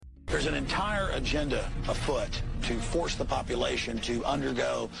There's an entire agenda afoot to force the population to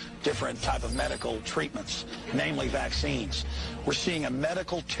undergo different type of medical treatments, namely vaccines. We're seeing a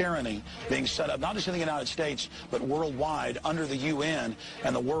medical tyranny being set up, not just in the United States, but worldwide under the UN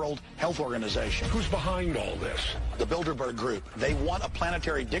and the World Health Organization. Who's behind all this? The Bilderberg Group. They want a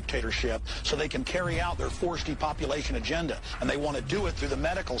planetary dictatorship so they can carry out their forced depopulation agenda, and they want to do it through the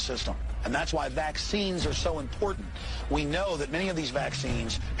medical system. And that's why vaccines are so important. We know that many of these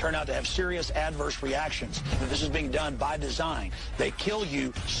vaccines turn out to have serious adverse reactions, that this is being done by design. They kill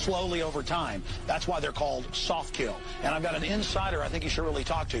you slowly over time. That's why they're called soft kill. And I've got an insider I think you should really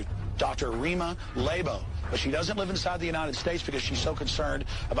talk to, Dr. Rima Labo. But she doesn't live inside the United States because she's so concerned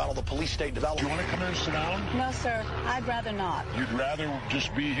about all the police state development. Do you want to come in and sit down? No, sir. I'd rather not. You'd rather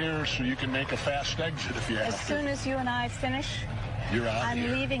just be here so you can make a fast exit if you have to? As soon as you and I finish, you're out I'm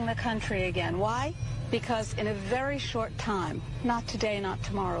here. leaving the country again. Why? Because in a very short time, not today, not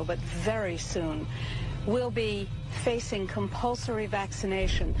tomorrow, but very soon, we'll be facing compulsory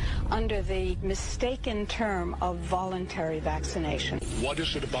vaccination under the mistaken term of voluntary vaccination. What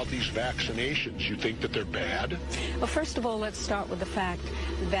is it about these vaccinations? You think that they're bad? Well, first of all, let's start with the fact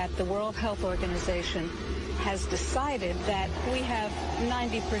that the World Health Organization has decided that we have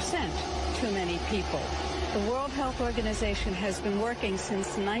 90% too many people. The World Health Organization has been working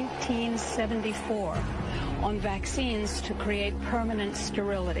since 1974 on vaccines to create permanent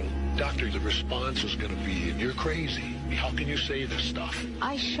sterility. Doctor, the response is going to be, you're crazy. How can you say this stuff?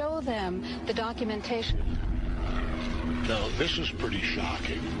 I show them the documentation. Now, this is pretty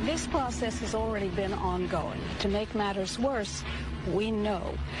shocking. This process has already been ongoing. To make matters worse, we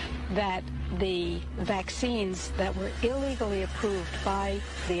know that the vaccines that were illegally approved by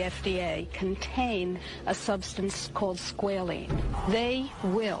the FDA contain a substance called squalene. They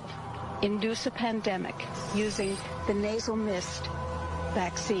will induce a pandemic using the nasal mist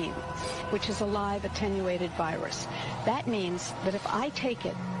vaccine, which is a live attenuated virus. That means that if I take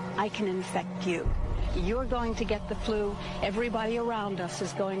it, I can infect you. You're going to get the flu. Everybody around us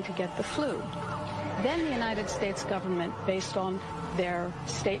is going to get the flu. Then the United States government, based on their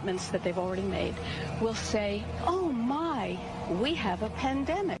statements that they've already made, will say, oh my, we have a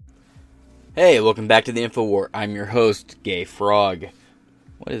pandemic. Hey, welcome back to the InfoWar. I'm your host, Gay Frog.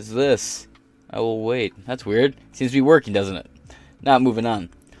 What is this? I will wait. That's weird. Seems to be working, doesn't it? Now, moving on.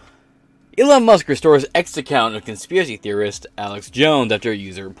 Elon Musk restores X account of conspiracy theorist Alex Jones after a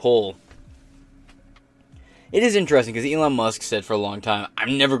user poll. It is interesting because Elon Musk said for a long time,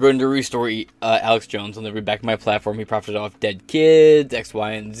 I'm never going to restore Alex Jones. I'll never be back on my platform. He profited off dead kids, X,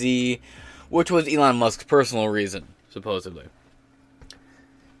 Y, and Z, which was Elon Musk's personal reason, supposedly.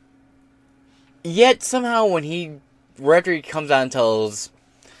 Yet, somehow, after he comes out and tells,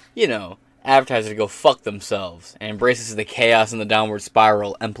 advertisers to go fuck themselves and embraces the chaos and the downward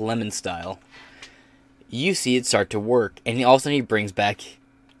spiral, Emp Lemon style, you see it start to work. And all of a sudden he brings back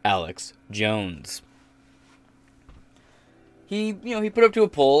Alex Jones. He put up to a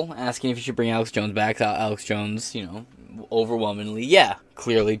poll asking if he should bring Alex Jones back. Alex Jones, overwhelmingly, yeah,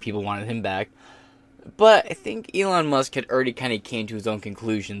 clearly people wanted him back. But I think Elon Musk had already kind of came to his own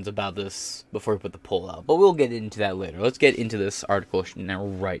conclusions about this before he put the poll out. But we'll get into that later. Let's get into this article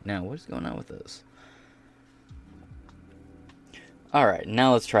right now. What is going on with this? Alright,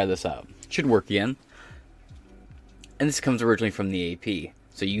 now let's try this out. Should work again. And this comes originally from the AP.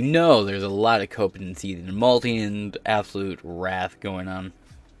 So there's a lot of codependency and multi and absolute wrath going on.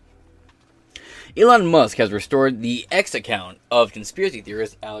 Elon Musk has restored the X account of conspiracy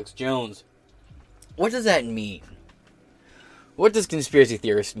theorist Alex Jones. What does that mean? What does conspiracy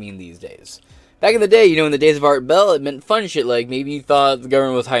theorist mean these days? Back in the day, in the days of Art Bell, it meant fun shit like maybe you thought the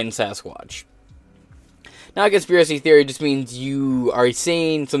government was hiding Sasquatch. Now, conspiracy theory just means you are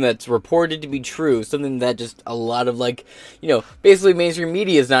saying something that's reported to be true, something that just a lot of, basically mainstream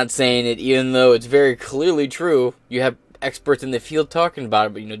media is not saying it, even though it's very clearly true. You have experts in the field talking about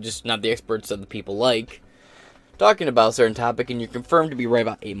it, but, just not the experts that the people like, talking about a certain topic, and you're confirmed to be right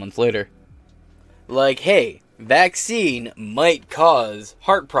about 8 months later. Like, hey, vaccine might cause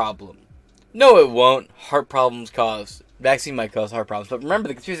heart problem. No, it won't. Vaccine might cause heart problems. But remember,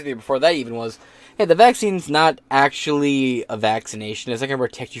 the conspiracy theory before that even was, hey, the vaccine's not actually a vaccination. It's not going to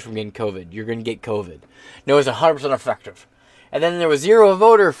protect you from getting COVID. You're going to get COVID. No, it's 100% effective. And then there was zero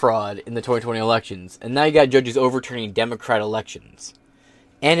voter fraud in the 2020 elections. And now you got judges overturning Democrat elections.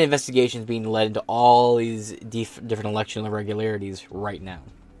 And investigations being led into all these different election irregularities right now.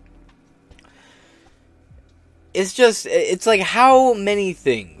 It's like, how many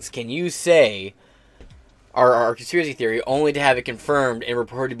things can you say are conspiracy theory only to have it confirmed and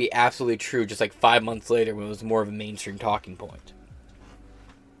reported to be absolutely true just like 5 months later when it was more of a mainstream talking point?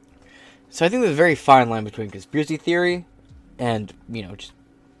 So I think there's a very fine line between conspiracy theory and, just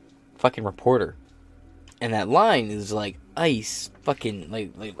fucking reporter. And that line is like ice, fucking,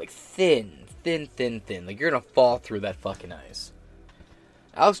 like thin. Like, you're gonna fall through that fucking ice.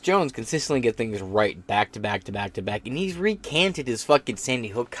 Alex Jones consistently gets things right back to back, and he's recanted his fucking Sandy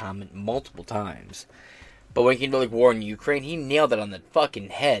Hook comment multiple times. But when it came to, like, war in Ukraine, he nailed it on the fucking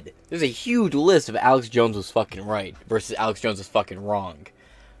head. There's a huge list of Alex Jones was fucking right versus Alex Jones was fucking wrong.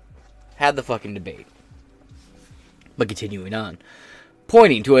 Had the fucking debate. But continuing on.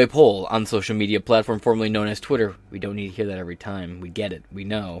 Pointing to a poll on social media platform formerly known as Twitter. We don't need to hear that every time. We get it. We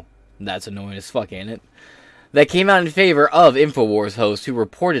know. That's annoying as fuck, ain't it? That came out in favor of InfoWars host who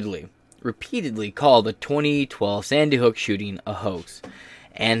repeatedly called the 2012 Sandy Hook shooting a hoax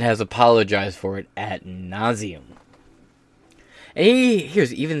and has apologized for it ad nauseum. And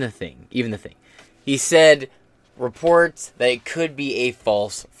here's even the thing. He said reports that it could be a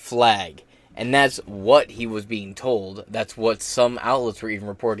false flag. And that's what he was being told. That's what some outlets were even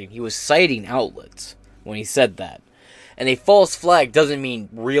reporting. He was citing outlets when he said that. And a false flag doesn't mean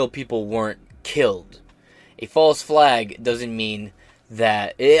real people weren't killed. A false flag doesn't mean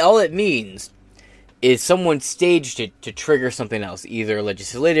that... all it means is someone staged it to trigger something else. Either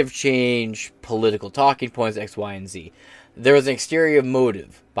legislative change, political talking points, X, Y, and Z. There was an exterior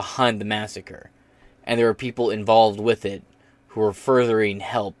motive behind the massacre. And there were people involved with it who were furthering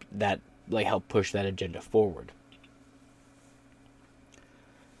help push that agenda forward.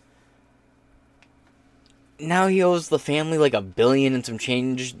 Now he owes the family like $1 billion and some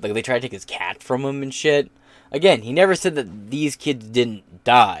change. Like, they try to take his cat from him and shit. Again, he never said that these kids didn't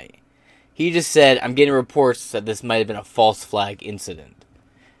die. He just said, I'm getting reports that this might have been a false flag incident.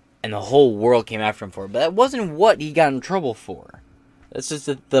 And the whole world came after him for it. But that wasn't what he got in trouble for. That's just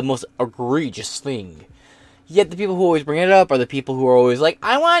the most egregious thing. Yet the people who always bring it up are the people who are always like,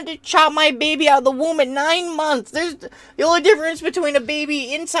 I wanted to chop my baby out of the womb at 9 months. There's the only difference between a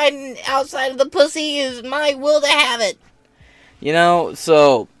baby inside and outside of the pussy is my will to have it.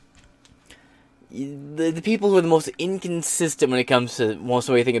 So the people who are the most inconsistent when it comes to most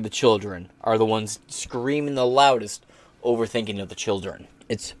of what you think of the children are the ones screaming the loudest overthinking of the children.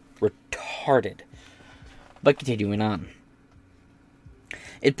 It's retarded. But continuing on.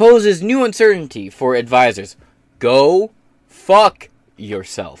 It poses new uncertainty for advisors. Go fuck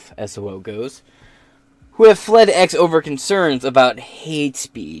yourself, as the quote goes. Who have fled X over concerns about hate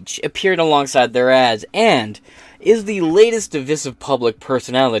speech, appeared alongside their ads, and is the latest divisive public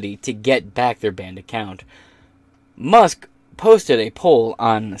personality to get back their banned account. Musk posted a poll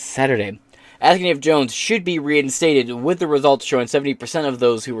on Saturday asking if Jones should be reinstated, with the results showing 70% of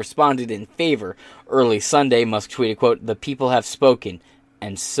those who responded in favor. Early Sunday, Musk tweeted, quote, "The people have spoken,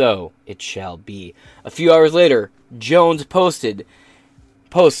 and so it shall be." A few hours later, Jones'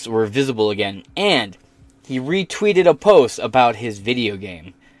 posts were visible again, and he retweeted a post about his video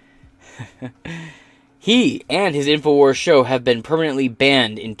game. He and his InfoWars show have been permanently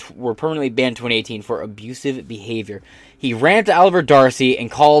banned in 2018 for abusive behavior. He ranted to Oliver Darcy and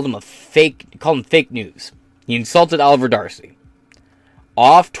called him fake news. He insulted Oliver Darcy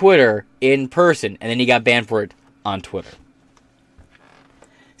off Twitter in person, and then he got banned for it on Twitter.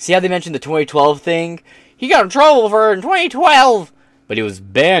 See how they mentioned the 2012 thing? He got in trouble for it in 2012, but he was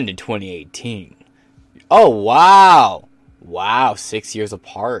banned in 2018. Oh, wow. Wow, 6 years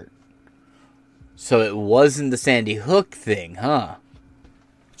apart. So it wasn't the Sandy Hook thing, huh?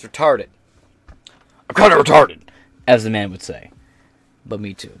 It's retarded. I'm kind of retarded, as the man would say. But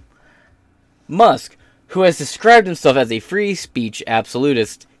me too. Musk, who has described himself as a free speech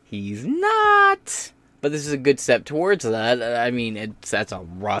absolutist, he's not. But this is a good step towards that. I mean, that's a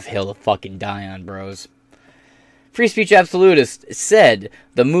rough hill to fucking die on, bros. Free speech absolutist said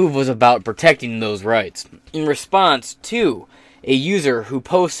the move was about protecting those rights. In response to a user who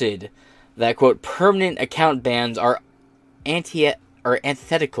posted that, quote, permanent account bans are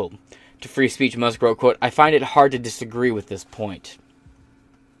antithetical to free speech, Musk wrote, quote, "I find it hard to disagree with this point."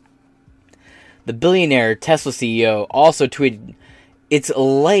 The billionaire Tesla CEO also tweeted, "It's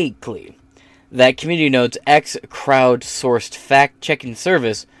likely that Community Note's X crowd-sourced fact-checking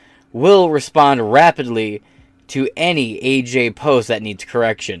service will respond rapidly to any AJ post that needs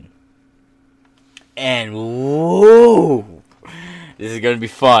correction." And whoa, this is going to be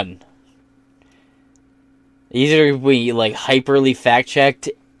fun. Either we like hyperly fact-checked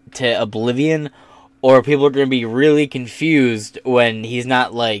to oblivion, or people are going to be really confused when he's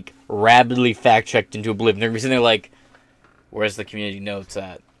not like rapidly fact-checked into oblivion. They're going to be sitting there like, where's the Community Notes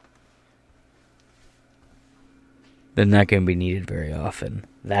at? They're not going to be needed very often.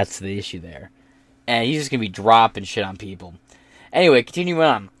 That's the issue there. And he's just going to be dropping shit on people. Anyway, continuing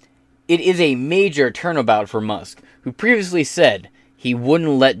on. It is a major turnabout for Musk, who previously said he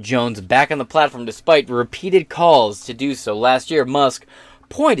wouldn't let Jones back on the platform despite repeated calls to do so. Last year, Musk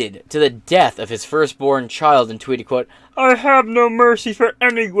pointed to the death of his firstborn child and tweeted, quote, "I have no mercy for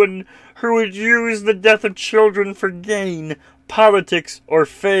anyone who would use the death of children for gain, politics, or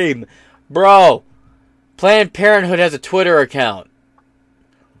fame." Bro, Planned Parenthood has a Twitter account.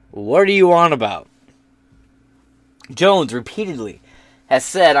 What are you on about? Jones repeatedly has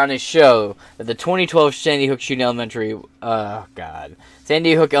said on his show that the 2012 Sandy Hook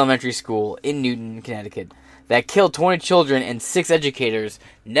Elementary School in Newton, Connecticut, that killed 20 children and 6 educators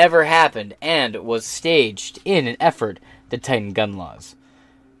never happened and was staged in an effort to tighten gun laws.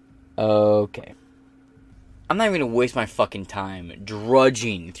 Okay. I'm not even going to waste my fucking time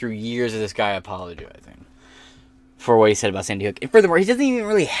drudging through years of this guy apologizing for what he said about Sandy Hook. And furthermore, he doesn't even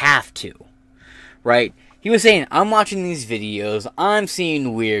really have to, right? He was saying, I'm watching these videos, I'm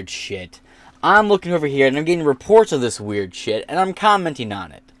seeing weird shit, I'm looking over here and I'm getting reports of this weird shit, and I'm commenting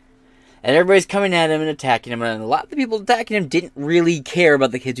on it. And everybody's coming at him and attacking him, and a lot of the people attacking him didn't really care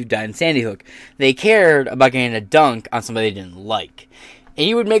about the kids who died in Sandy Hook. They cared about getting a dunk on somebody they didn't like. And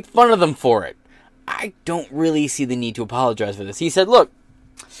he would make fun of them for it. I don't really see the need to apologize for this. He said, look,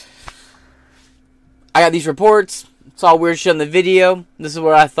 I got these reports, saw weird shit on the video, this is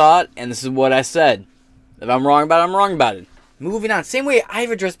what I thought, and this is what I said. If I'm wrong about it, I'm wrong about it. Moving on. Same way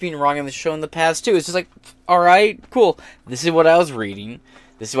I've addressed being wrong on the show in the past, too. It's just like, alright, cool. This is what I was reading.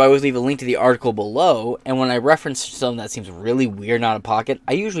 This is why I always leave a link to the article below. And when I reference something that seems really weird and out of pocket,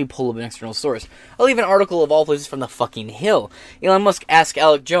 I usually pull up an external source. I'll leave an article of all places from the fucking Hill. Elon Musk asked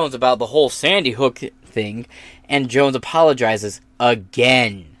Alex Jones about the whole Sandy Hook thing, and Jones apologizes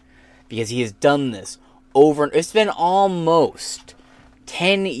again. Because he has done this over and it's been almost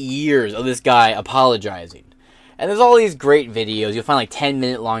 10 years of this guy apologizing. And there's all these great videos. You'll find like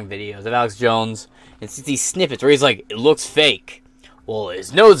 10-minute long videos of Alex Jones. And it's these snippets where he's like, it looks fake. Well,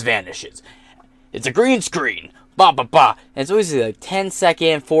 his nose vanishes. It's a green screen. Bah, bah, bah. And it's always like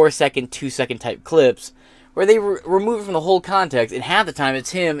 10-second, 4-second, 2-second type clips where they remove it from the whole context. And half the time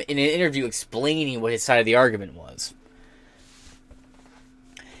it's him in an interview explaining what his side of the argument was.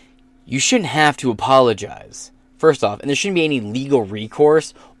 You shouldn't have to apologize, first off, and there shouldn't be any legal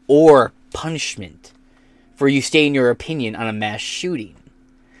recourse or punishment for you stating your opinion on a mass shooting.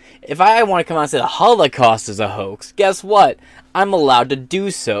 If I want to come out and say the Holocaust is a hoax, guess what? I'm allowed to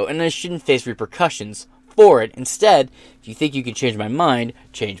do so, and I shouldn't face repercussions for it. Instead, if you think you can change my mind,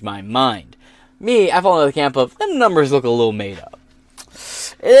 change my mind. Me, I fall into the camp of, them numbers look a little made up.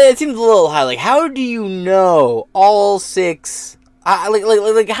 It seems a little high. Like, how do you know all 6... how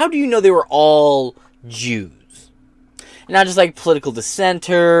do you know they were all Jews? Not just like political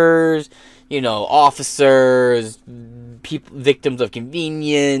dissenters, officers, people, victims of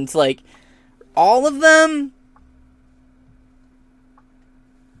convenience, like all of them.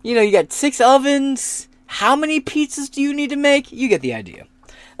 You got 6 ovens. How many pizzas do you need to make? You get the idea.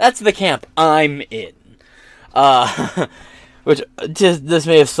 That's the camp I'm in. Which, this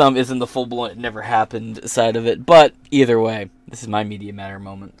may have some isn't the full-blown, it never happened side of it. But, either way, this is my Media Matter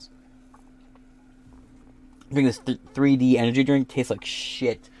moments. I think this 3D energy drink tastes like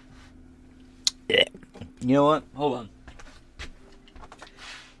shit. You know what? Hold on.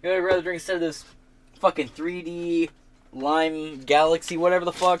 I'd rather drink instead of this fucking 3D Lime Galaxy, whatever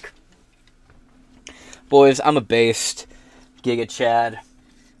the fuck. Boys, I'm a based. Giga Chad.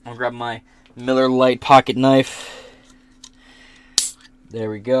 I'm gonna grab my Miller Lite pocket knife. There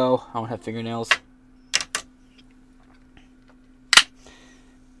we go. I don't have fingernails.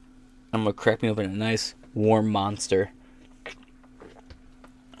 I'm gonna crack me open a nice warm Monster.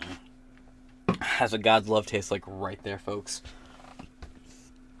 That's what God's love tastes like right there, folks.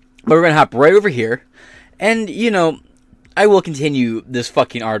 But we're gonna hop right over here. And, I will continue this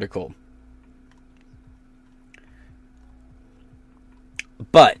fucking article.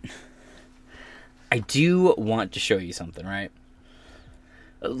 But I do want to show you something, right?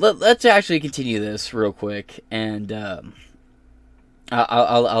 Let's actually continue this real quick, and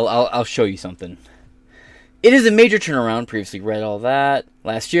I'll show you something. It is a major turnaround. Previously read all that.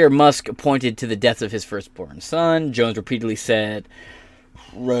 Last year, Musk pointed to the death of his firstborn son. Jones repeatedly said,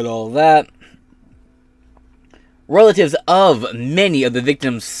 read all that. Relatives of many of the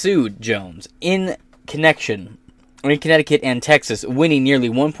victims sued Jones in Connecticut and Texas, winning nearly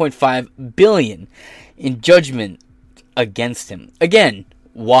 $1.5 billion in judgment against him. Again,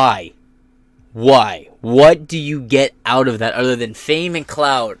 why? Why? What do you get out of that other than fame and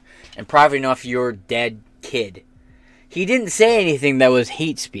clout and profiting off your dead kid? He didn't say anything that was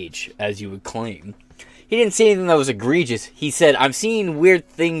hate speech, as you would claim. He didn't say anything that was egregious. He said, I'm seeing weird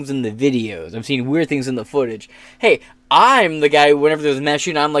things in the videos. I'm seeing weird things in the footage. Hey, I'm the guy, whenever there's a mass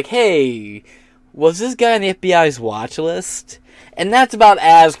shooting, I'm like, hey, was this guy on the FBI's watch list? And that's about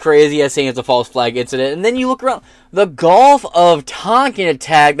as crazy as saying it's a false flag incident. And then you look around, the Gulf of Tonkin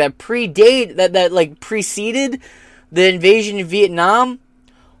attack that preceded the invasion in Vietnam,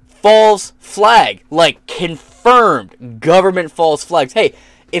 false flag. Like, confirmed government false flags. Hey,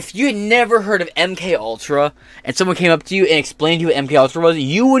 if you had never heard of MK Ultra and someone came up to you and explained to you what MK Ultra was,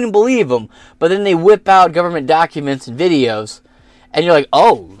 you wouldn't believe them. But then they whip out government documents and videos, and you're like,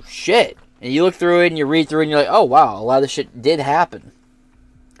 oh, shit. And you look through it and you read through it and you're like, oh, wow, a lot of this shit did happen.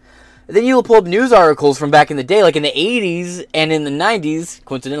 And then you'll pull up news articles from back in the day, like in the 80s and in the 90s,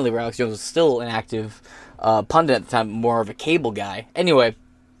 coincidentally, where Alex Jones was still an active pundit at the time, more of a cable guy. Anyway,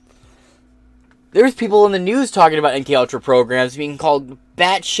 there's people in the news talking about MK Ultra programs being called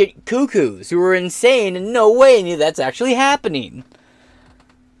batshit cuckoos who are insane and no way any of that's actually happening.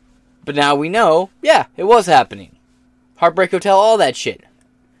 But now we know, yeah, it was happening. Heartbreak Hotel, all that shit.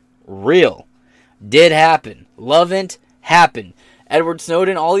 Real. Did happen. Lovent happened. Edward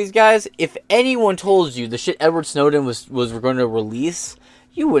Snowden, all these guys, if anyone told you the shit Edward Snowden was going to release,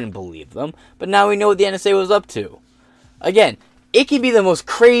 you wouldn't believe them. But now we know what the NSA was up to. Again, it can be the most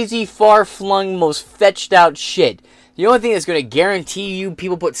crazy, far-flung, most fetched-out shit. The only thing that's going to guarantee you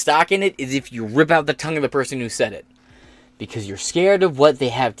people put stock in it is if you rip out the tongue of the person who said it. Because you're scared of what they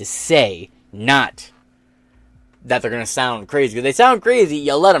have to say, not that they're going to sound crazy. If they sound crazy,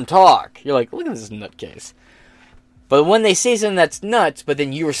 you let them talk. You're like, look at this nutcase. But when they say something that's nuts, but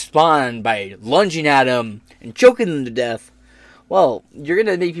then you respond by lunging at them and choking them to death, well, you're going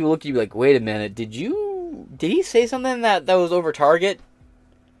to make people look at you like, wait a minute, did he say something that was over target?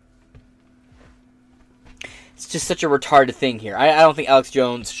 It's just such a retarded thing here. I don't think Alex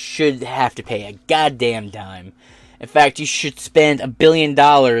Jones should have to pay a goddamn dime. In fact, you should spend $1 billion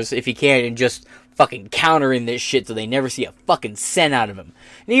if you can in just fucking countering this shit so they never see a fucking cent out of him.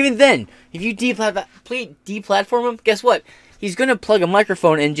 And even then, if you deplatform him, guess what? He's gonna plug a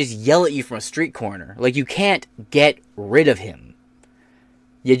microphone and just yell at you from a street corner. Like, you can't get rid of him.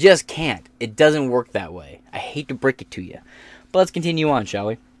 You just can't. It doesn't work that way. I hate to break it to you. But let's continue on, shall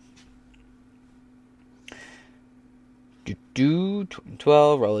we?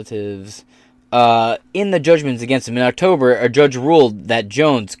 2012 relatives. In the judgments against him in October, a judge ruled that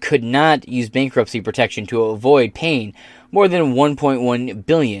Jones could not use bankruptcy protection to avoid paying more than $1.1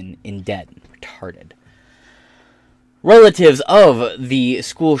 billion in debt. Retarded. Relatives of the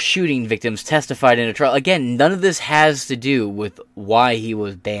school shooting victims testified in a trial. Again, none of this has to do with why he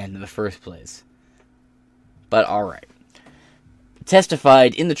was banned in the first place. But alright.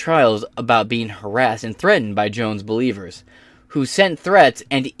 Testified in the trials about being harassed and threatened by Jones' believers, who sent threats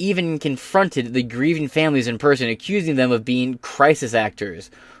and even confronted the grieving families in person, accusing them of being crisis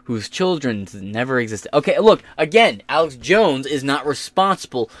actors whose children never existed. Okay, look, again, Alex Jones is not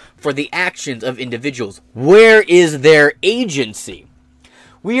responsible for the actions of individuals. Where is their agency?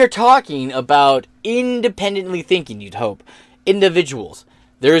 We are talking about independently thinking, you'd hope, individuals.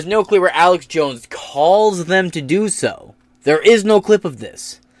 There is no clip where Alex Jones calls them to do so. There is no clip of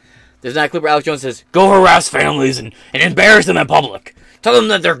this. There's not a clip where Alex Jones says, go harass families and embarrass them in public. Tell them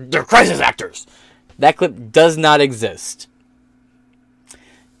that they're crisis actors. That clip does not exist.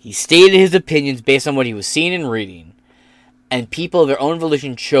 He stated his opinions based on what he was seeing and reading. And people of their own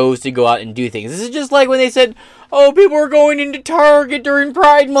volition chose to go out and do things. This is just like when they said, oh, people are going into Target during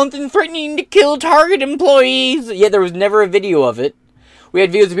Pride Month and threatening to kill Target employees. Yet there was never a video of it. We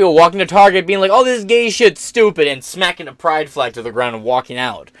had videos of people walking to Target being like, oh, this gay shit's stupid, and smacking a pride flag to the ground and walking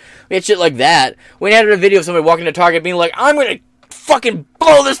out. We had shit like that. We had a video of somebody walking to Target being like, I'm gonna fucking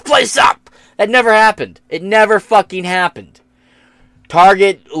blow this place up! That never happened. It never fucking happened.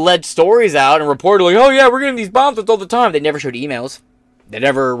 Target led stories out and reported like, oh yeah, we're getting these bomb threats all the time. They never showed emails. They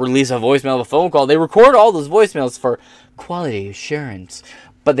never released a voicemail of a phone call. They record all those voicemails for quality assurance,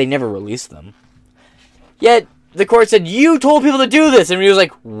 but they never released them. Yet, the court said, you told people to do this. And he was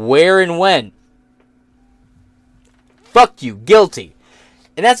like, where and when? Fuck you, guilty.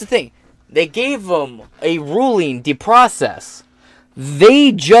 And that's the thing. They gave them a ruling, the process.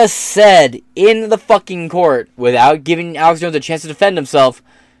 They just said in the fucking court, without giving Alex Jones a chance to defend himself,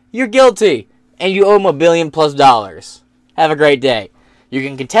 you're guilty. And you owe him $1 billion+. Have a great day. You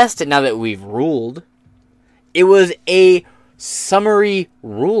can contest it now that we've ruled. It was a summary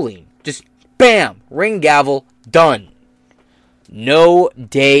ruling. Just bam, ring gavel, done. No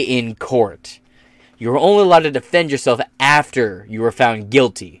day in court. You were only allowed to defend yourself after you were found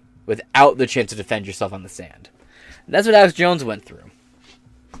guilty, without the chance to defend yourself on the stand. And that's what Alex Jones went through.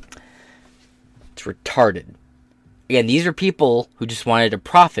 It's retarded. Again, these are people who just wanted to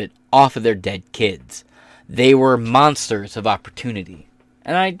profit off of their dead kids. They were monsters of opportunity.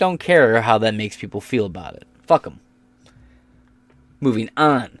 And I don't care how that makes people feel about it. Fuck them. Moving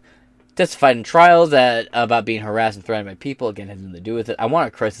on. Testified in trials about being harassed and threatened by people. Again, has nothing to do with it. I want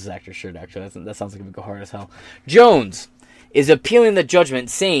a crisis actor shirt, actually. That sounds like it would go hard as hell. Jones is appealing the judgment,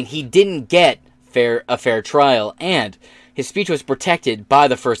 saying he didn't get a fair trial, and his speech was protected by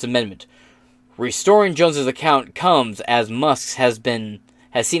the First Amendment. Restoring Jones's account comes as Musk has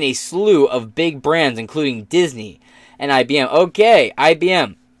seen a slew of big brands, including Disney and IBM. Okay,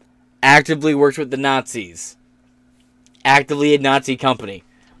 IBM actively worked with the Nazis. Actively a Nazi company.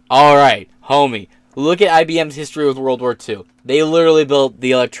 Alright, homie. Look at IBM's history with World War II. They literally built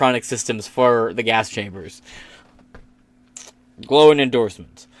the electronic systems for the gas chambers. Glowing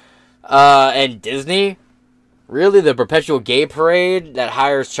endorsements. And Disney? Really? The perpetual gay parade that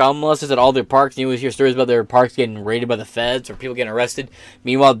hires child molesters at all their parks? You always hear stories about their parks getting raided by the feds or people getting arrested.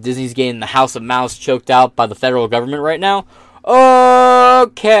 Meanwhile, Disney's getting the House of Mouse choked out by the federal government right now?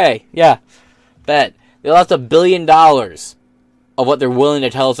 Okay. Yeah. Bet. They lost $1 billion of what they're willing to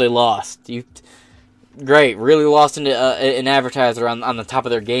tell us they lost. Great. Really lost an advertiser on the top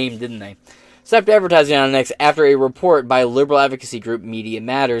of their game, didn't they? Stopped advertising on X after a report by liberal advocacy group Media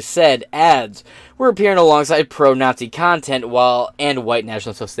Matters said ads were appearing alongside pro-Nazi content and white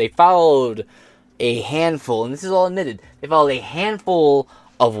nationalists. They followed a handful, and this is all admitted, they followed a handful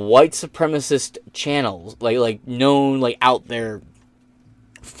of white supremacist channels, like known, like out there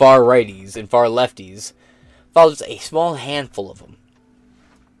far righties and far lefties. Followed just a small handful of them.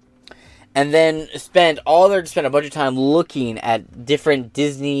 And then spent a bunch of time looking at different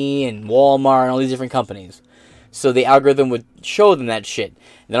Disney and Walmart and all these different companies. So the algorithm would show them that shit.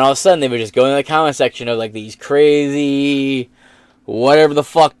 And then all of a sudden they would just go in the comment section of like these crazy, whatever the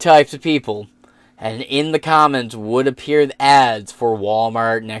fuck types of people. And in the comments would appear ads for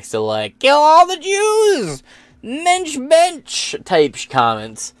Walmart next to like, kill all the Jews! Mensch bench type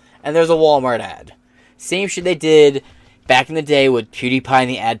comments. And there's a Walmart ad. Same shit they did back in the day with PewDiePie and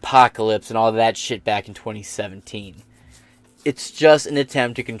the Adpocalypse and all that shit back in 2017. It's just an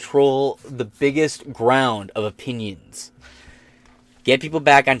attempt to control the biggest ground of opinions. Get people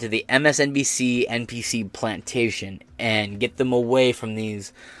back onto the MSNBC, NPC plantation and get them away from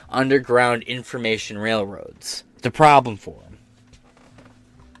these underground information railroads. It's a problem for them.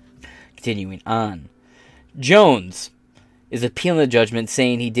 Continuing on. Jones is appealing the judgment,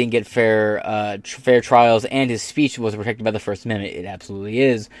 saying he didn't get fair trials and his speech was protected by the First Amendment. It absolutely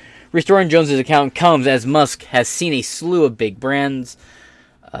is. Restoring Jones's account comes as Musk has seen a slew of big brands.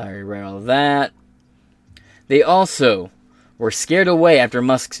 I already read all of that. They also were scared away after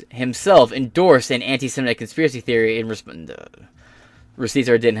Musk himself endorsed an anti-Semitic conspiracy theory in response. Receipts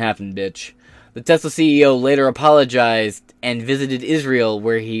are didn't happen, bitch. The Tesla CEO later apologized and visited Israel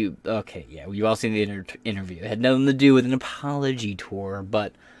where he... Okay, yeah, you all seen the interview. It had nothing to do with an apology tour,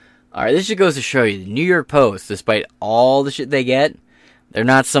 but... Alright, this just goes to show you, the New York Post, despite all the shit they get, they're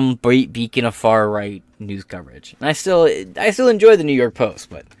not some beacon of far-right news coverage. And I still enjoy the New York Post,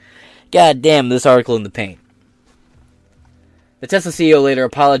 but... God damn, this article in the paint. The Tesla CEO later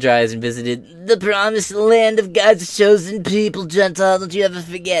apologized and visited the promised land of God's chosen people, Gentile, don't you ever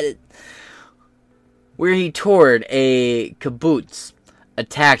forget it. Where he toured a kibbutz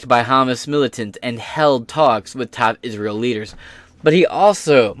attacked by Hamas militants and held talks with top Israel leaders. But he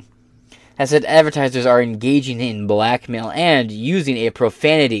also has said advertisers are engaging in blackmail and using a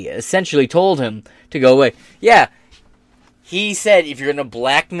profanity, essentially told him to go away. Yeah, he said, if you're going to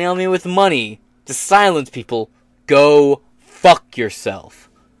blackmail me with money to silence people, go fuck yourself.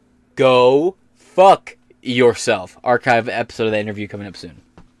 Go fuck yourself. Archive episode of that interview coming up soon.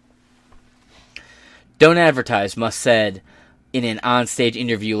 Don't advertise, Musk said in an on-stage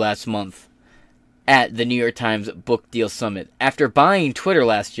interview last month at the New York Times Book Deal Summit. After buying Twitter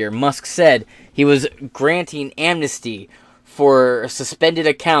last year, Musk said he was granting amnesty for suspended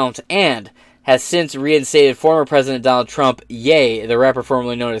accounts and has since reinstated former President Donald Trump, Ye, the rapper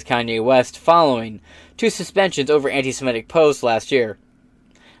formerly known as Kanye West, following 2 suspensions over anti-Semitic posts last year.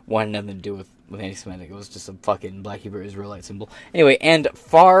 One had nothing to do with anti-Semitic. It was just a fucking Black Hebrew Israelite symbol. Anyway, and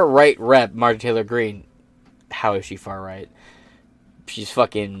far-right rep Marjorie Taylor Greene. How is she far-right? She's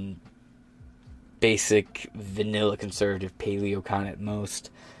fucking basic, vanilla conservative, paleo-con at most.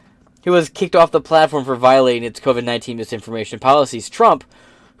 He was kicked off the platform for violating its COVID-19 misinformation policies. Trump,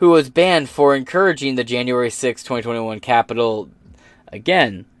 who was banned for encouraging the January 6, 2021 Capitol.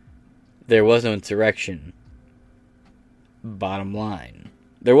 Again, there was no insurrection. Bottom line.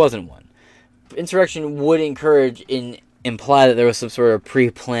 There wasn't one. Insurrection would encourage an imply that there was some sort of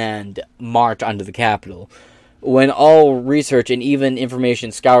pre-planned march onto the Capitol, when all research and even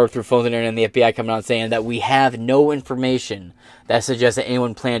information scoured through phones and internet and the FBI coming out saying that we have no information that suggests that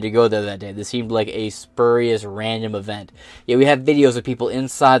anyone planned to go there that day. This seemed like a spurious, random event. Yet we have videos of people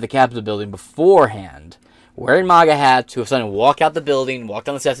inside the Capitol building beforehand, wearing MAGA hats, who have suddenly walk out the building, walk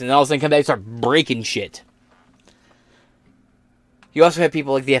down the steps, and then all of a sudden come back and start breaking shit. You also have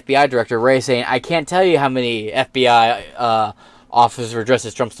people like the FBI director, Ray, saying, I can't tell you how many FBI officers were dressed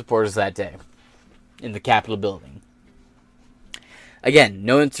as Trump supporters that day in the Capitol building. Again,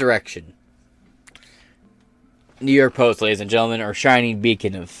 no insurrection. New York Post, ladies and gentlemen, are shining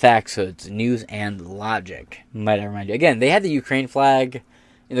beacon of facts, hoods, news, and logic. Might I remind you. Again, they had the Ukraine flag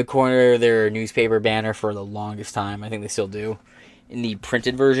in the corner of their newspaper banner for the longest time. I think they still do. In the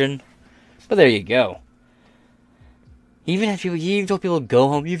printed version. But there you go. He even told people, go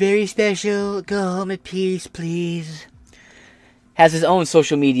home. You're very special. Go home in peace, please. Has his own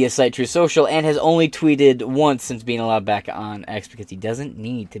social media site, True Social, and has only tweeted once since being allowed back on X because he doesn't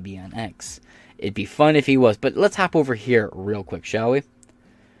need to be on X. It'd be fun if he was, but let's hop over here real quick, shall we?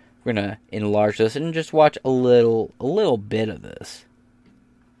 We're gonna enlarge this and just watch a little bit of this.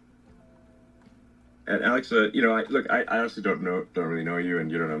 And Alex, I honestly don't really know you,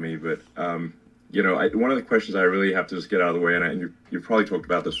 and you don't know me, but one of the questions I really have to just get out of the way, and you've probably talked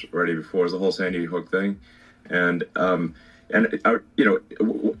about this already before, is the whole Sandy Hook thing, and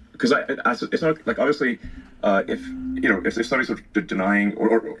because it's not like, obviously, if somebody's sort of denying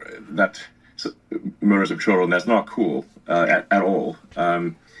or that murders of children, that's not cool at all.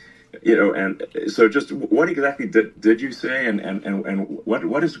 And so just what exactly did you say, and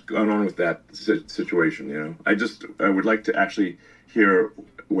what is going on with that situation? I would like to actually hear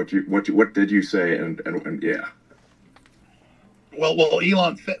what did you say, and yeah. Well,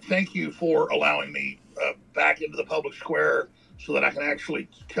 Elon, thank you for allowing me back into the public square so that I can actually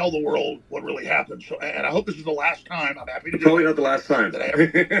tell the world what really happened. So, and I hope this is the last time. I'm happy to do Probably not the last time. That I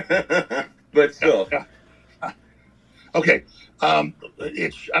ever... But still. Okay. I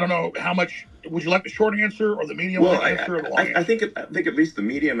don't know how much. Would you like the short answer or the medium answer or the long answer? I think at least the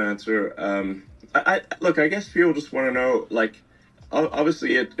medium answer. I guess people just want to know, like,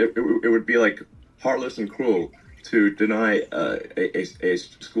 obviously it would be like heartless and cruel to deny a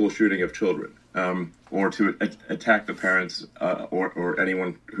school shooting of children, or to attack the parents or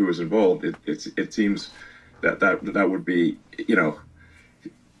anyone who is involved. It seems that would be,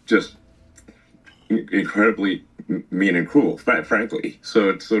 just incredibly mean and cruel, frankly. So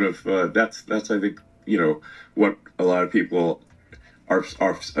it's sort of that's I think what a lot of people are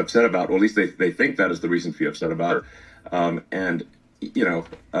upset about, or at least they think that is the reason to be upset about. And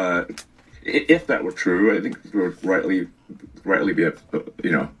if that were true, I think we would rightly be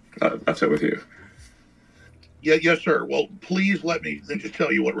upset with you. Yeah, yes, sir. Well, please let me then just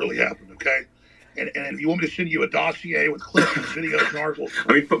tell you what really happened, okay? And if you want me to send you a dossier with clips and videos and articles,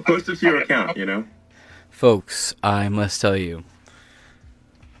 I mean, post it to your account, Folks, I must tell you,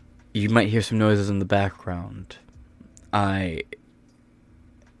 you might hear some noises in the background. I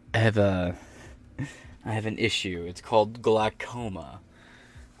have an issue. It's called glaucoma.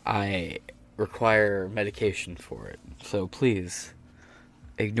 I require medication for it. So please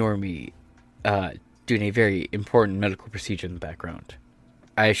ignore me doing a very important medical procedure in the background.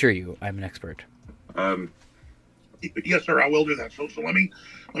 I assure you, I'm an expert. Yes, sir, I will do that. So let me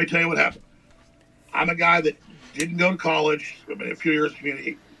tell you what happened. I'm a guy that didn't go to college. I mean, a few years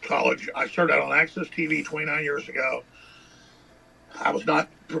community college. I started out on Access TV 29 years ago. I was not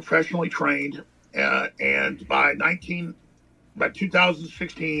professionally trained, and by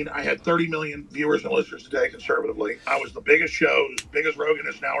 2016, I had 30 million viewers and listeners today, conservatively. I was the biggest show, as big as Rogan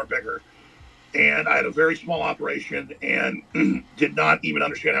is now or bigger. And I had a very small operation and did not even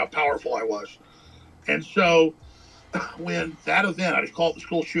understand how powerful I was. And so when that event, I just call it the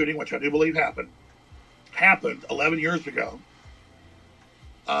school shooting, which I do believe happened 11 years ago,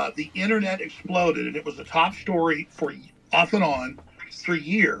 the internet exploded, and it was the top story for off and on for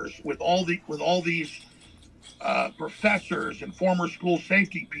years with all these professors and former school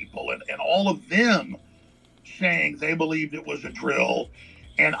safety people and all of them saying they believed it was a drill.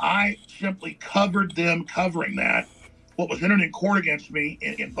 And I simply covered them covering that. What was entered in court against me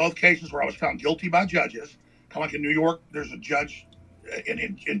in both cases where I was found guilty by judges, kind of like in New York, there's a judge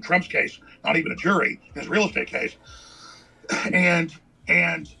in Trump's case, not even a jury, in his real estate case. And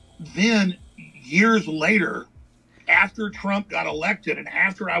then years later, after Trump got elected and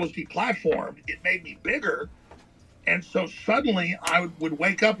after I was deplatformed, it made me bigger. And so suddenly I would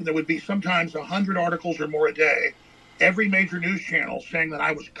wake up and there would be sometimes 100 articles or more a day, every major news channel saying that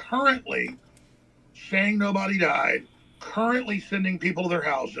I was currently saying nobody died, currently sending people to their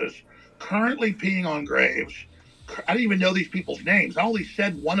houses, currently peeing on graves. I didn't even know these people's names. I only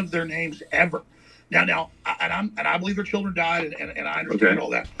said one of their names ever. Now, and I believe their children died, and I understand all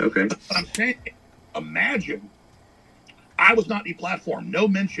that. Okay. But I'm saying, imagine I was not deplatformed. No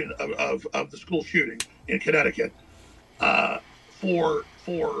mention of the school shooting in Connecticut for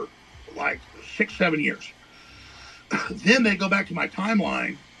like 6-7 years. Then they go back to my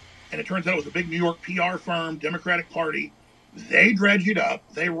timeline, and it turns out it was a big New York PR firm, Democratic Party. They dredge it up.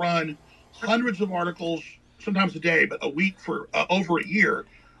 They run hundreds of articles, sometimes a day, but a week for over a year.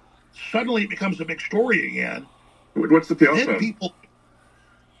 Suddenly it becomes a big story again. What's the PR Then firm? people,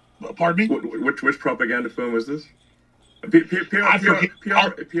 pardon me? Which propaganda firm was this? PR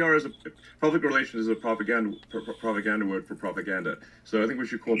is public relations is a propaganda word for propaganda. So I think we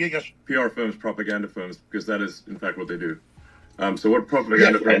should call PR firms propaganda firms, because that is in fact what they do. So what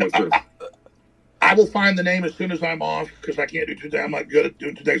propaganda firm was this? I will find the name as soon as I'm off, because I can't do 2 days. I'm not good at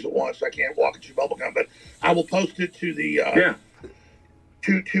doing 2 days at once. I can't walk and chew bubble gum, but I will post it to the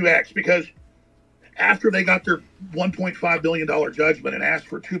to X, because after they got their $1.5 billion judgment and asked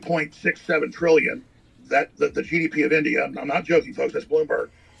for $2.67 trillion, that the GDP of India, I'm not joking, folks, that's Bloomberg.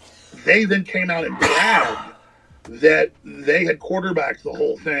 They then came out and bragged that they had quarterbacked the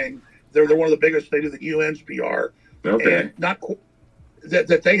whole thing. They're one of the biggest. They do the UN's PR, and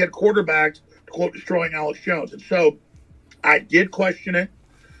that they had quarterbacked, quote, destroying Alex Jones. And so I did question it.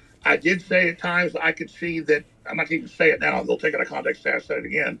 I did say at times I could see that. I'm not going to even say it now. They'll take it out of context. I said it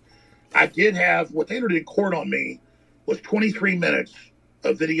again. I did have what they entered in court on me was 23 minutes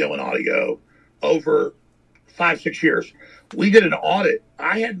of video and audio over 5-6 years. We did an audit.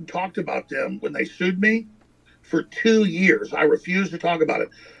 I hadn't talked about them when they sued me for 2 years. I refused to talk about it.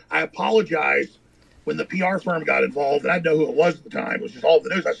 I apologized when the PR firm got involved, and I didn't know who it was at the time. It was just all the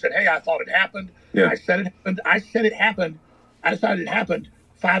news. I said, hey, I thought it happened. Yeah. I said it happened. I decided it happened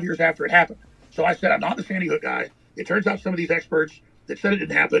 5 years after it happened. So I said, I'm not the Sandy Hook guy. It turns out some of these experts that said it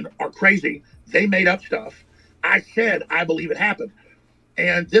didn't happen are crazy. They made up stuff. I said, I believe it happened.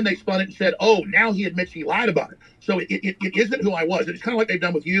 And then they spun it and said, oh, now he admits he lied about it. So it isn't who I was. It's kind of like they've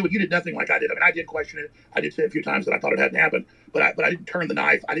done with you, and you did nothing like I did. I mean, I did question it. I did say a few times that I thought it hadn't happened, but I didn't turn the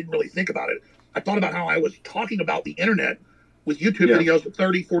knife. I didn't really think about it. I thought about how I was talking about the internet with YouTube videos with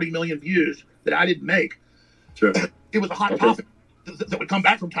 30, 40 million views that I didn't make. Sure. It was a hot topic that would come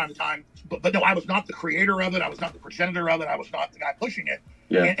back from time to time. But no, I was not the creator of it. I was not the progenitor of it. I was not the guy pushing it.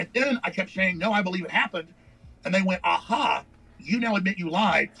 Yeah. And then I kept saying, no, I believe it happened. And they went, aha, you now admit you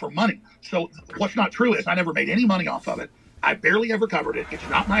lied for money. So what's not true is I never made any money off of it. I barely ever covered it. It's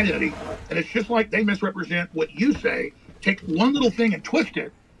not my identity. And it's just like they misrepresent what you say, take one little thing and twist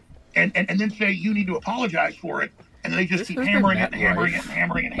it, and then say you need to apologize for it. And then they just keep hammering it and hammering it and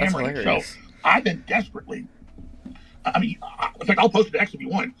hammering it and hammering it. So I've been desperately, in fact, I'll post it to X if you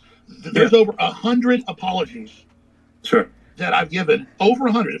want. There's over 100 apologies that I've given, over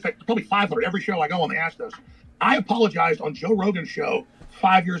 100, in fact, probably 500. Every show I go on, they ask us. I apologized on Joe Rogan's show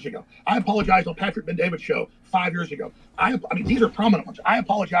 5 years ago. I apologized on Patrick Ben-David's show 5 years ago. These are prominent ones. I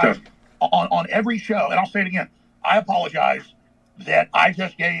apologize on every show, and I'll say it again. I apologize that I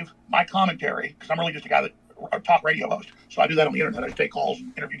just gave my commentary, because I'm really just a guy that a talk radio host. So I do that on the internet. I just take calls,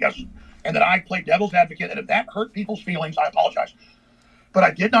 interview guests, and that I play devil's advocate. And if that hurt people's feelings, I apologize. But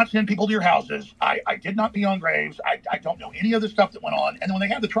I did not send people to your houses. I did not pee on graves. I don't know any of the stuff that went on. And then when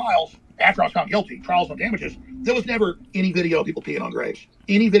they had the trials, after I was found guilty, trials on damages, there was never any video of people peeing on graves,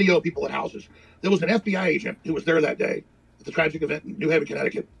 any video of people at houses. There was an FBI agent who was there that day at the tragic event in New Haven,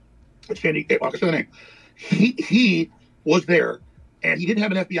 Connecticut. Sandy, I said the name. He was there, and he didn't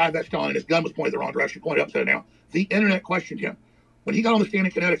have an FBI vest on, and his gun was pointed the wrong direction, pointed upside down. The internet questioned him. When he got on the stand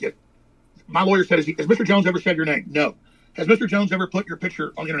in Connecticut, my lawyer said, has Mr. Jones ever said your name? No. Has Mr. Jones ever put your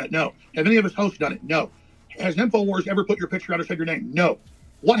picture on the internet? No. Have any of his hosts done it? No. Has InfoWars ever put your picture out or said your name? No.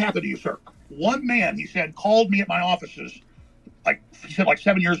 What happened to you, sir? One man, he said, called me at my offices, like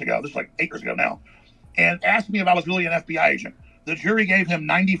 7 years ago. This is like 8 years ago now, and asked me if I was really an FBI agent. The jury gave him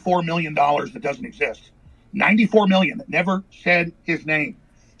 $94 million that doesn't exist. $94 million that never said his name.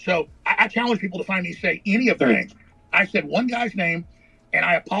 So I challenge people to find me say any of their names. I said one guy's name, and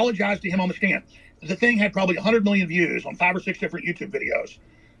I apologized to him on the stand. The thing had probably 100 million views on 5 or 6 different YouTube videos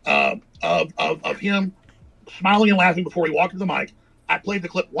of him smiling and laughing before he walked to the mic. I played the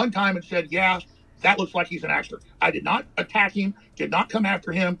clip one time and said, yeah, that looks like he's an actor. I did not attack him, did not come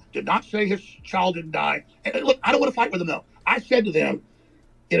after him, did not say his child didn't die. And look, I don't want to fight with them, though. I said to them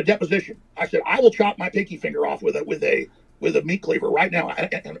in a deposition, I said, I will chop my pinky finger off with a meat cleaver right now.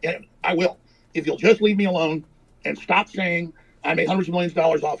 And I will, if you'll just leave me alone and stop saying I made hundreds of millions of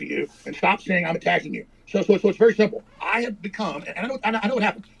dollars off of you, and stop saying I'm attacking you. So it's very simple. I have become, and I know what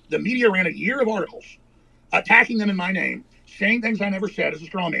happened. The media ran a year of articles attacking them in my name, saying things I never said as a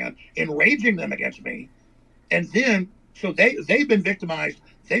straw man, enraging them against me, and then so they've been victimized.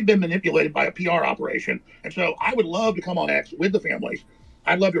 They've been manipulated by a PR operation, and so I would love to come on X with the families.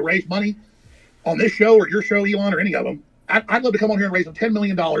 I'd love to raise money on this show or your show, Elon, or any of them. I'd love to come on here and raise them $10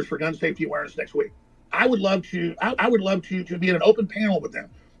 million for gun safety awareness next week. I would love to. I would love to be in an open panel with them.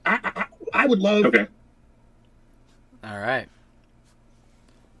 I would love. Okay. All right.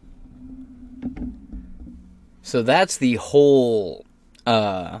 So that's the whole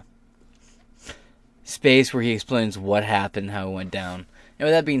space where he explains what happened, how it went down. And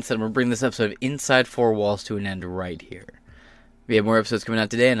with that being said, I'm going to bring this episode of Inside Four Walls to an end right here. We have more episodes coming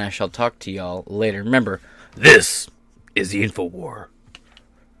out today, and I shall talk to y'all later. Remember, this is the InfoWar.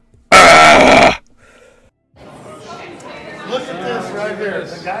 Look at this right here.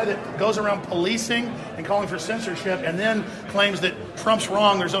 The guy that goes around policing and calling for censorship and then claims that Trump's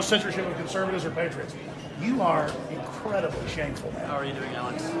wrong, there's no censorship of conservatives or patriots. You are incredibly shameful, man. How are you doing,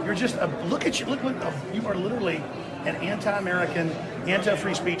 Alex? You're just, look at you. Look, you are literally an anti-American,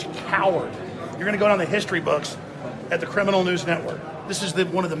 anti-free speech coward. You're going to go down the history books at the Criminal News Network. This is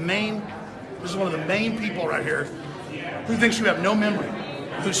one of the main people right here who thinks you have no memory,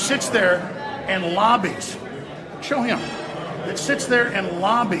 who sits there and lobbies. Show him. That sits there and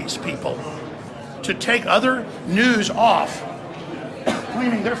lobbies people to take other news off,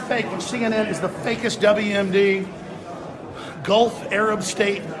 claiming they're fake when CNN is the fakest WMD, Gulf Arab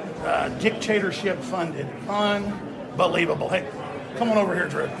state dictatorship funded. Unbelievable. Hey, come on over here,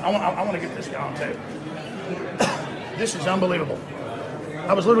 Drew. I want to get this guy on tape. This is unbelievable.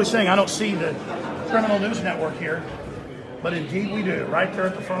 I was literally saying I don't see the Criminal News Network here, but indeed we do, right there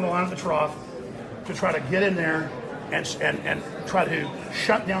at the front of the line of the trough, to try to get in there and try to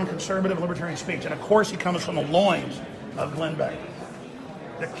shut down conservative libertarian speech. And of course he comes from the loins of Glenn Beck,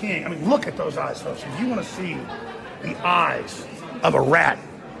 the king. I mean, look at those eyes, folks. If you want to see the eyes of a rat,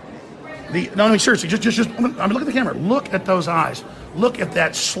 seriously, just look at the camera. Look at those eyes. Look at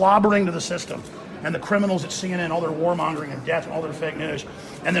that slobbering to the system and the criminals at CNN, all their warmongering and death and all their fake news,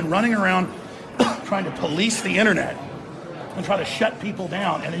 and then running around trying to police the internet and try to shut people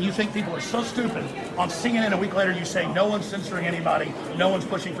down. And then you think people are so stupid. On CNN a week later you say no one's censoring anybody, no one's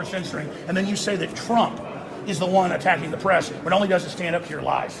pushing for censoring, and then you say that Trump is the one attacking the press when all he does is stand up to your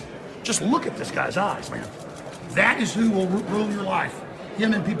lies. Just look at this guy's eyes, man. That is who will rule your life.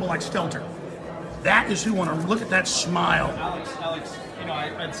 Him and people like Stelter. That is who want to look at that smile. Alex,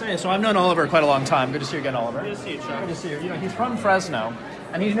 I'd say, so I've known Oliver quite a long time. Good to see you again, Oliver. Good to see you, Chuck. Good to see you. He's from Fresno,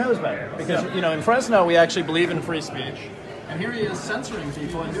 and he knows better. Because, in Fresno, we actually believe in free speech. And here he is censoring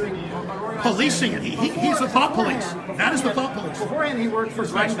people and doing policing it. He's the thought police. That is the thought police. Beforehand, he worked for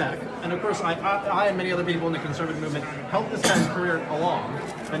Greenback. And of course, I and many other people in the conservative movement helped this guy's career along.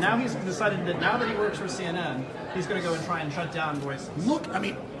 But now he's decided that now that he works for CNN, he's going to go and try and shut down voices. Look,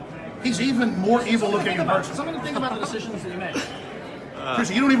 he's even more evil looking in person. Something to think about the decisions that you make.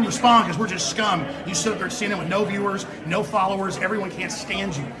 Chris, you don't even respond because we're just scum. You sit there at CNN with no viewers, no followers. Everyone can't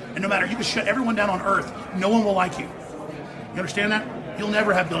stand you. And no matter, you can shut everyone down on Earth. No one will like you. You understand that? You'll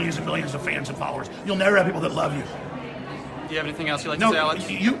never have billions and billions of fans and followers. You'll never have people that love you. Do you have anything else you'd like to say, Alex?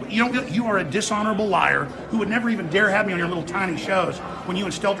 You are a dishonorable liar who would never even dare have me on your little tiny shows when you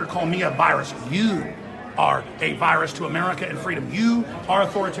and Stelter call me a virus. You are a virus to America and freedom. You are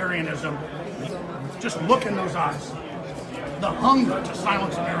authoritarianism. Just look in those eyes. The hunger to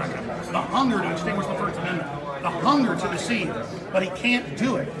silence America. The hunger to extinguish the First Amendment. The hunger to deceive. But he can't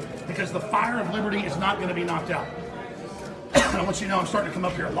do it because the fire of liberty is not going to be knocked out. And I want you to know I'm starting to come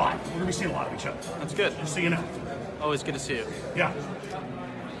up here a lot. We're going to be seeing a lot of each other. That's good. Just so you know. Always good to see you. Yeah.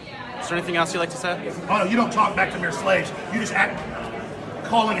 Is there anything else you'd like to say? Oh, no, you don't talk back to mere slaves. You just act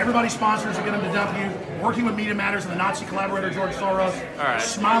calling everybody's sponsors to get them to dump you, working with Media Matters and the Nazi collaborator George Soros, all right,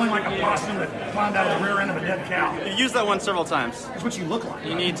 smiling like a possum that climbed out of the rear end of a dead cow. You used that one several times. That's what you look like.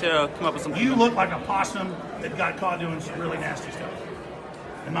 You need to come up with something. You look like a possum that got caught doing some really nasty stuff,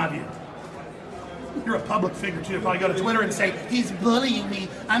 in my view. You're a public figure, too. Probably go to Twitter and say, he's bullying me.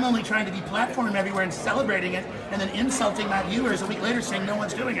 I'm only trying to deplatform him everywhere and celebrating it, and then insulting my viewers a week later saying no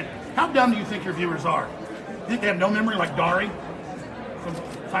one's doing it. How dumb do you think your viewers are? You think they have no memory like Dari from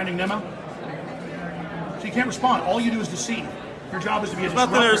Finding Nemo? So you can't respond. All you do is deceive. Your job is to be a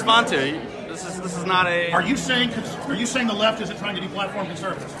disruptor. Nothing to respond to. This is not a... Are you saying the left isn't trying to deplatform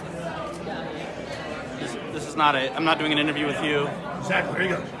conservatives? This is not a... I'm not doing an interview with you. Exactly. There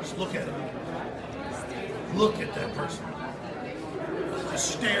you go. Just look at it. Look at that person.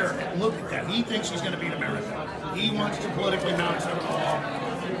 stare and look at that. He thinks he's going to beat America. He wants to politically mount his own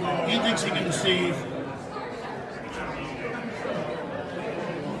law. He thinks he can deceive.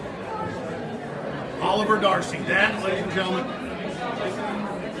 Oliver Darcy. That, ladies and gentlemen.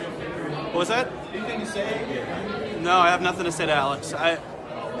 What was that? Anything to say? No, I have nothing to say to Alex.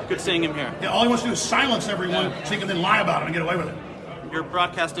 Good seeing him here. Yeah, all he wants to do is silence everyone so he can then lie about it and get away with it. You're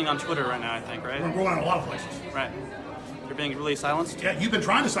broadcasting on Twitter right now, I think, right? We're going on a lot of places. Right. You're being really silenced? Yeah, you've been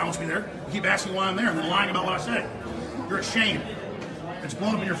trying to silence me there. You keep asking why I'm there and then lying about what I say. You're ashamed. It's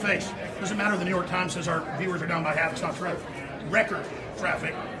blown up in your face. Doesn't matter if the New York Times says our viewers are down by half. It's not true. Record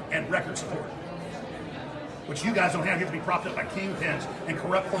traffic and record support, which you guys don't have. You have to be propped up by kingpins and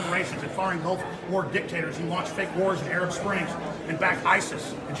corrupt corporations and foreign Gulf War dictators who launched fake wars in Arab Springs and backed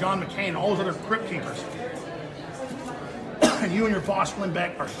ISIS and John McCain and all those other crypt keepers. And you and your boss, Glenn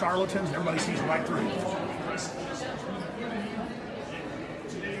Beck, are charlatans, and everybody sees right through you.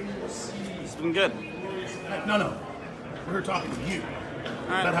 It's been good. No. We're here talking to you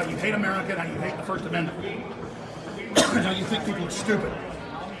about how you hate America and how you hate the First Amendment. And how you think people are stupid.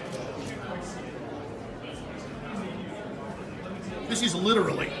 This is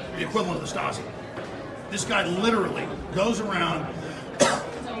literally the equivalent of the Stasi. This guy literally goes around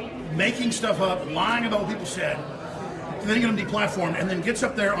making stuff up, lying about what people said, then get him deplatformed, and then gets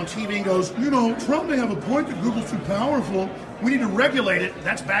up there on TV and goes, Trump may have a point that Google's too powerful. We need to regulate it.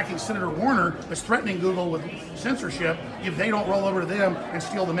 That's backing Senator Warner, that's threatening Google with censorship if they don't roll over to them and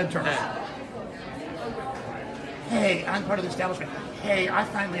steal the midterms. Hey, I'm part of the establishment. Hey, I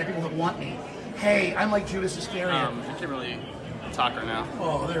finally have people that want me. Hey, I'm like Judas Iscariot. You can't really talk right now.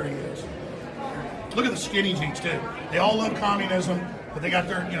 Oh, there he is. Look at the skinny jeans, too. They all love communism, but they got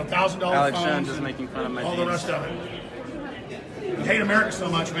their, $1,000 Alex phones. Jones is making fun of my all jeans. The rest of it. You hate America so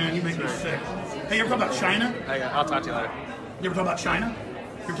much, man. You make me sick. Hey, you ever talk about China? I'll talk to you later. You ever talk about China?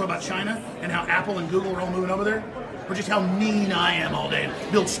 You ever talk about China and how Apple and Google are all moving over there? Or just how mean I am all day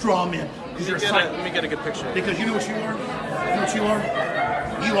to build straw men? Let me get a good picture. Because you know what you are? You know what you are?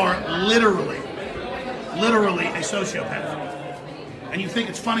 You are literally a sociopath. And you think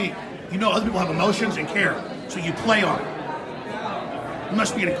it's funny. Other people have emotions and care, so you play on it. You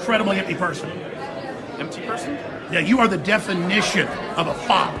must be an incredibly empty person. Empty person? Yeah, you are the definition of a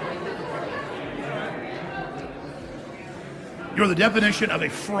fop. You're the definition of a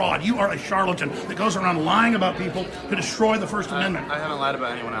fraud. You are a charlatan that goes around lying about people to destroy the First Amendment. I haven't lied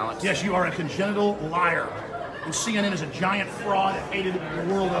about anyone, Alex. Yes, you are a congenital liar. And CNN is a giant fraud and hated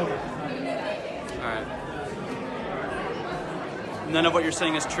the world over. All right. None of what you're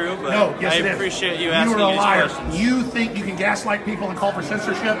saying is true, but no, yes, I appreciate you asking me these liar. Questions. You think you can gaslight people and call for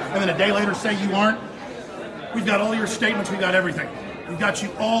censorship, and then a day later say you aren't? We've got all your statements. We've got everything. We've got you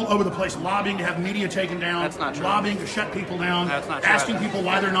all over the place, lobbying to have media taken down. That's not true. Lobbying to shut people down. That's not true. Asking people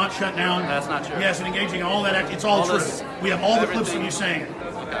why they're not shut down. That's not true. Yes, and engaging in all that. It's all true. We have all the clips of you saying it.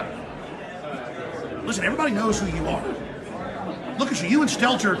 Okay. Listen, everybody knows who you are. Look at you. You and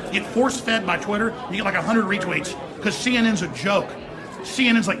Stelter get force-fed by Twitter. You get like 100 retweets because CNN's a joke.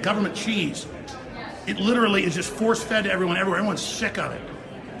 CNN's like government cheese. It literally is just force-fed to everyone everywhere. Everyone's sick of it.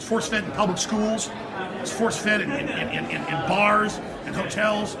 It's force-fed in public schools. It's force-fed in bars and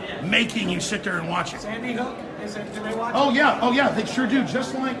hotels, making you sit there and watch it. Sandy Hook? Do they watch it? Oh yeah, they sure do.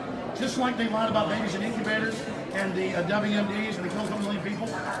 Just like they lied about babies in incubators and the WMDs and they killed 1 million people,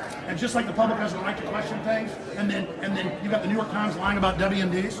 and just like the public has the right to question things, and then you got the New York Times lying about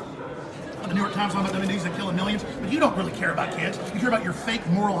WMDs. The New York Times lying about WMDs that killing millions, but you don't really care about kids. You care about your fake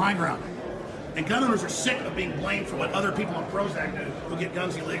moral high ground. And gun owners are sick of being blamed for what other people on Prozac do who get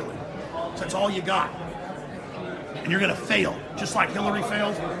guns illegally. So that's all you got. And you're going to fail. Just like Hillary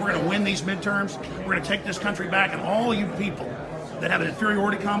failed, we're going to win these midterms. We're going to take this country back. And all you people that have an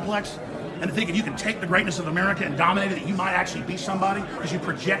inferiority complex and think if you can take the greatness of America and dominate it, that you might actually be somebody because you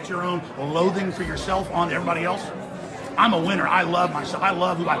project your own loathing for yourself onto everybody else. I'm a winner. I love myself. I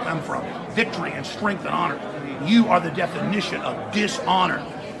love who I come from. Victory and strength and honor. You are the definition of dishonor.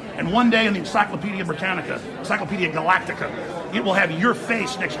 And one day in the Encyclopedia Britannica, Encyclopedia Galactica, it will have your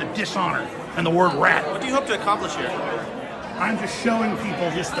face next to dishonor and the word rat. What do you hope to accomplish here? I'm just showing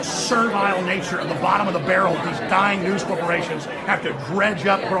people just the servile nature of the bottom of the barrel that these dying news corporations have to dredge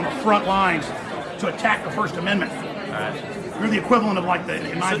up. We're on the front lines to attack the First Amendment. All right. You're the equivalent of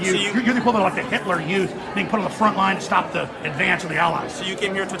in my view, you're the equivalent of like the Hitler Youth being put on the front line to stop the advance of the Allies. So you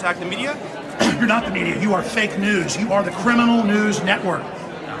came here to attack the media? You're not the media. You are fake news. You are the criminal news network.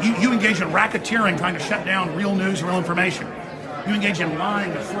 You engage in racketeering trying to shut down real news, real information. You engage in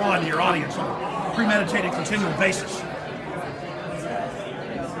lying and fraud to your audience on a premeditated, continual basis.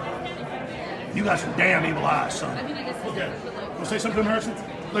 You got some damn evil eyes, son. Want to say something to him, Harrison?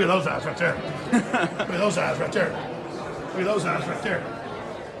 Look at those eyes right there. Look at those eyes right there. Look at those eyes right there.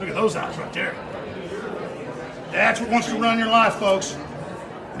 Look at those eyes right there. That's what wants to run your life, folks.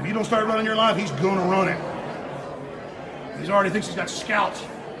 If you don't start running your life, he's going to run it. He already thinks he's got scouts.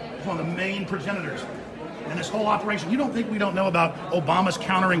 He's one of the main progenitors in this whole operation. You don't think we don't know about Obama's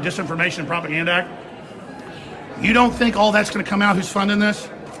Countering Disinformation and Propaganda Act? You don't think all that's going to come out who's funding this?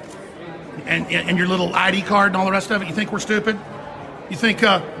 And your little ID card and all the rest of it? You think we're stupid? You think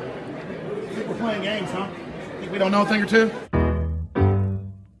we're playing games, huh? Think we don't know a thing or two?